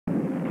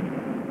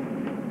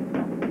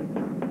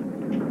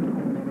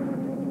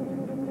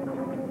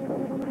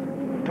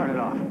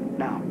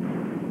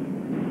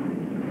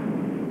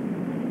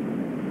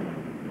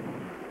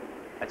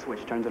That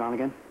switch turns it on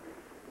again?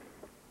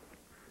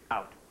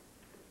 Out.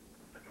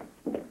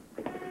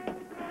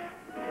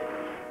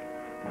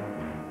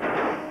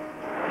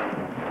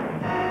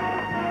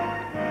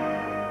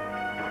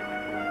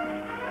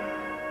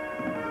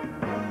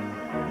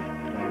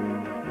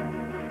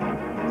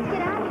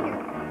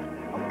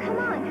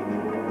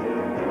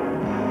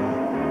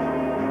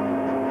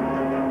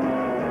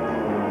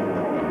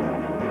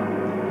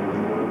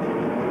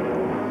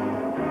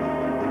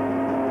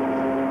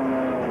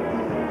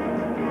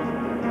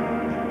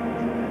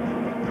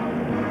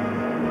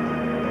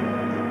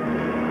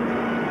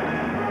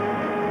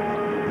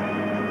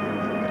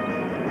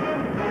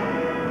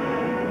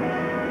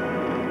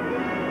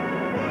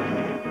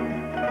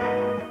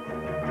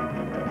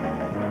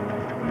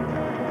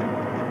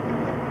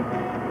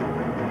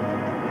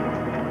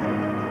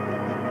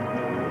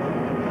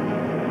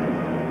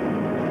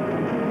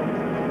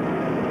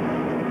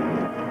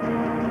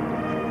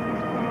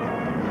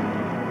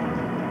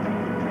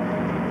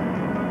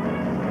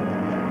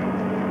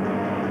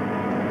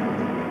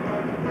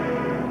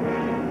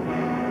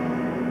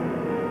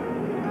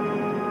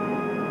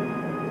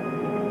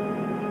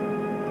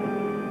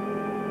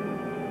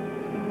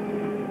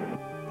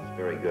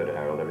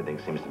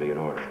 Seems to be in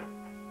order.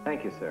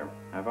 Thank you, sir.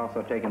 I've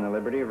also taken the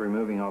liberty of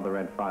removing all the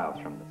red files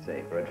from the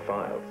safe. Red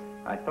files?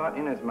 I thought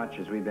inasmuch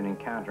as we've been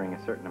encountering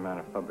a certain amount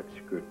of public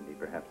scrutiny,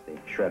 perhaps the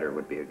shredder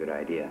would be a good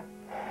idea.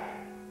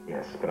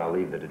 Yes, but I'll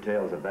leave the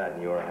details of that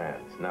in your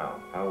hands.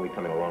 Now, how are we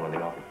coming along on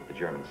the offer for the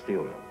German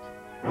steel mills?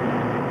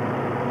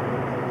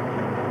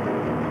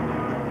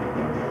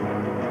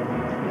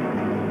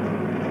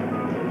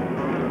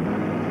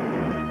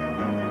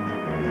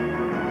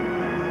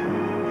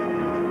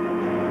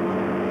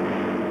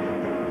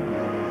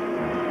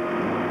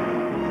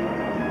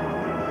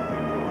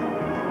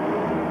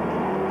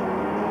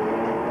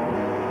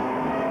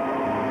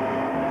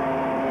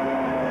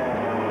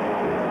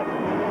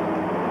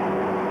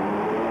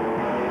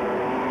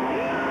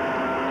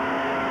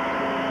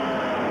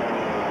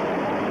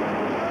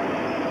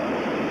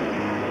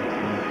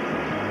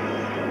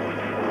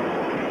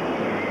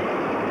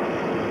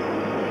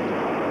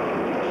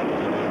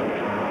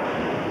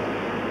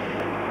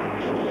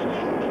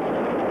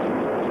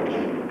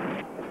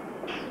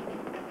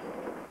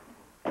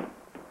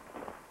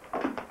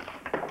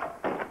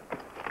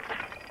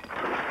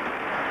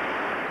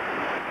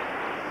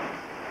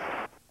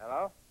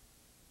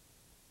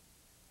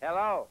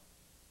 Hello?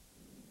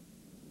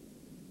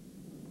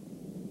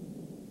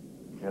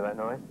 Hear that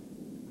noise?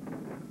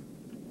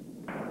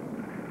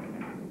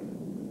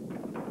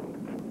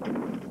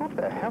 What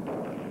the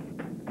hell?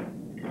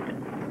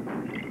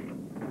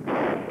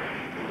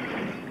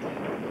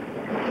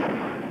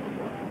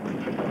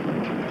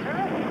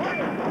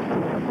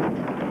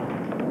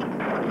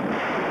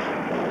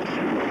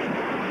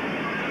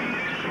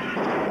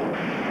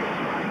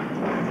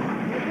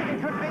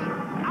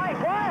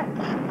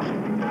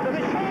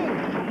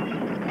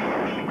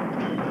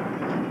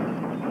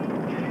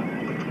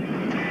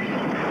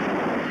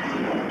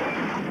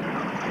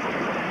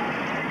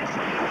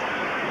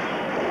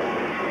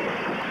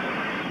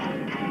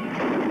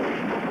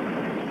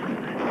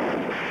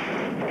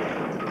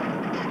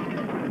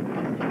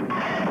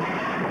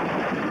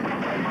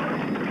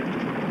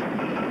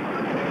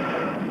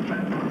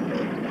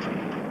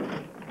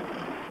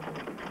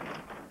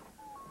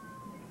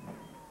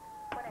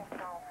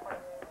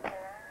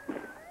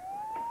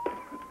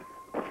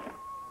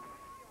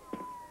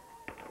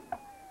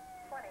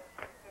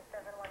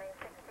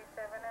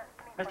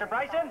 Mr.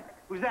 Bryson?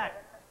 Who's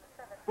that?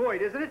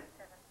 Boyd, isn't it?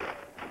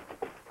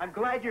 I'm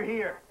glad you're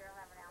here.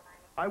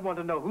 I want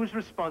to know who's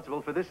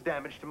responsible for this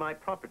damage to my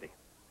property.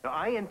 Now,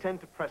 I intend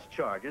to press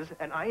charges,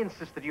 and I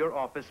insist that your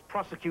office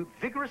prosecute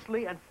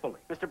vigorously and fully.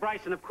 Mr.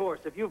 Bryson, of course,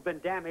 if you've been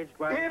damaged,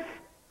 well... If?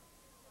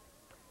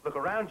 Look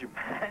around you,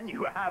 man.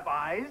 You have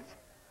eyes.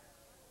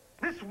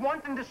 This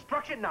wanton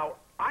destruction, now,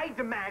 I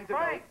demand to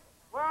Frank,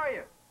 where are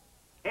you?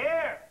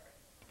 Here!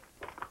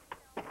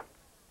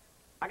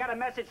 I got a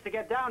message to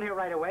get down here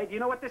right away. Do you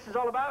know what this is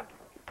all about?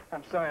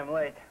 I'm sorry I'm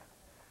late.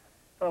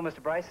 Hello,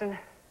 Mr. Bryson.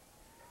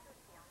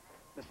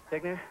 Mr.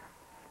 Tigner.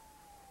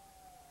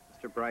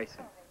 Mr.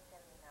 Bryson.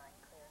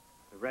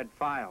 The red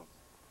files.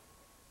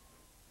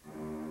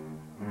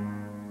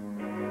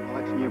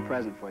 Election year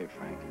present for you,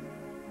 Frank.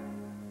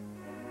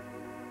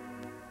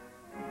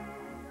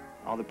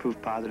 All the proof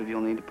positive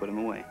you'll need to put him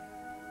away.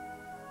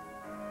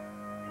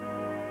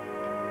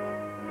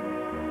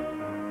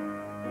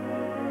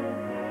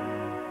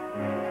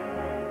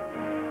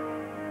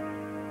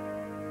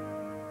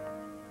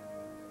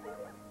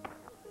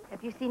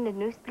 Have you seen the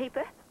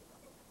newspaper?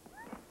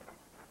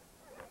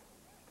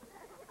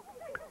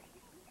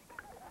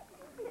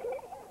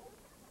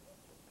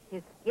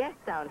 His guests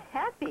sound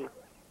happy.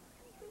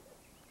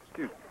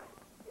 Excuse me.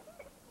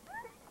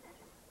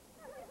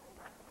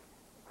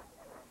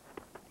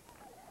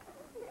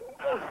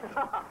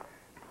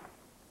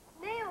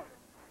 Neil!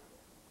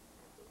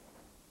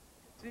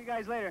 See you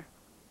guys later.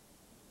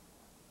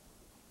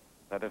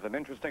 That is an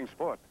interesting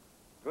sport.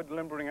 Good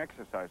limbering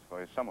exercise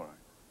for a samurai.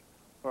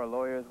 For a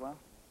lawyer as well?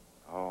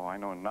 Oh, I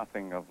know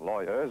nothing of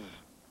lawyers.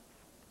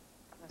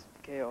 Mr.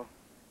 Takeo,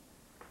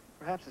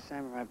 perhaps the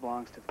samurai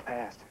belongs to the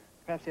past.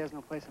 Perhaps he has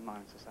no place in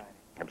modern society.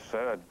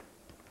 Absurd.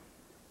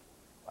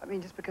 I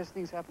mean, just because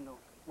things happen to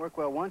work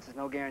well once is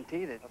no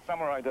guarantee that... A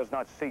samurai does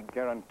not seek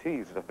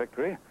guarantees of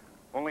victory,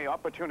 only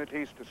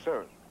opportunities to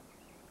serve.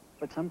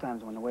 But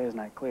sometimes when the way is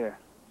not clear,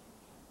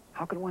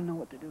 how could one know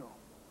what to do?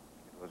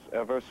 It was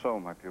ever so,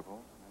 my pupil,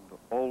 and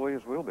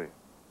always will be.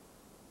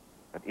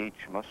 That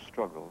each must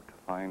struggle to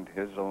find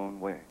his own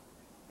way.